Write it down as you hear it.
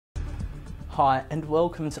Hi and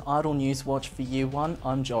welcome to Idle News Watch for Year 1,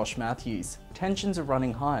 I'm Josh Mathews. Tensions are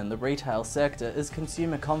running high in the retail sector as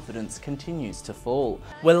consumer confidence continues to fall.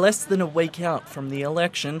 We're less than a week out from the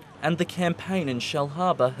election and the campaign in Shell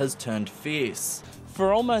Harbour has turned fierce.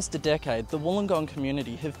 For almost a decade, the Wollongong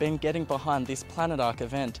community have been getting behind this Planet Ark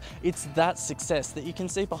event. It's that success that you can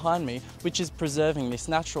see behind me, which is preserving this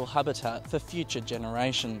natural habitat for future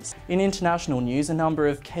generations. In international news, a number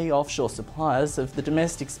of key offshore suppliers of the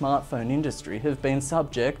domestic smartphone industry have been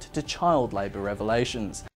subject to child labour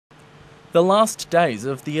revelations. The last days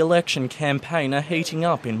of the election campaign are heating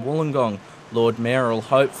up in Wollongong. Lord Mayoral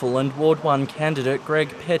hopeful and Ward 1 candidate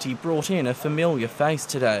Greg Petty brought in a familiar face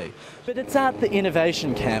today. But it's at the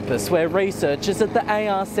Innovation Campus where researchers at the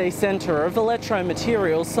ARC Centre of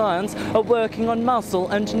Electromaterial Science are working on muscle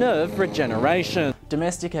and nerve regeneration.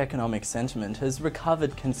 Domestic economic sentiment has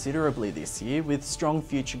recovered considerably this year, with strong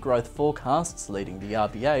future growth forecasts leading the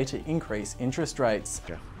RBA to increase interest rates.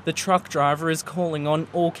 The truck driver is calling on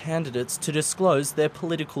all candidates to disclose their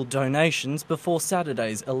political donations before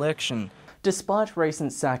Saturday's election. Despite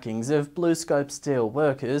recent sackings of BlueScope Steel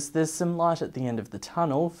workers, there's some light at the end of the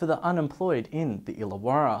tunnel for the unemployed in the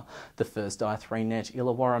Illawarra. The first i3Net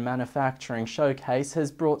Illawarra Manufacturing Showcase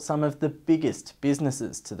has brought some of the biggest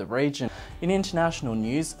businesses to the region. In international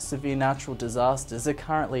news, severe natural disasters are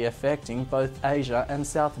currently affecting both Asia and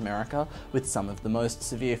South America, with some of the most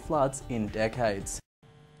severe floods in decades.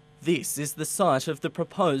 This is the site of the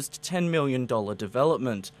proposed $10 million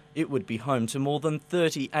development. It would be home to more than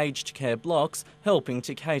 30 aged care blocks, helping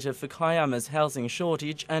to cater for Kiama's housing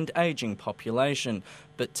shortage and ageing population.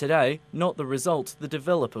 But today, not the result the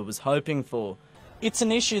developer was hoping for. It's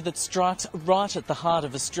an issue that strikes right at the heart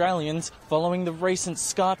of Australians following the recent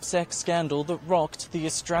Skype sex scandal that rocked the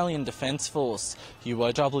Australian Defence Force.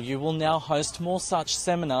 UOW will now host more such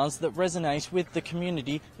seminars that resonate with the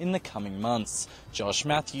community in the coming months. Josh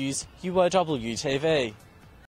Mathews, UOWTV.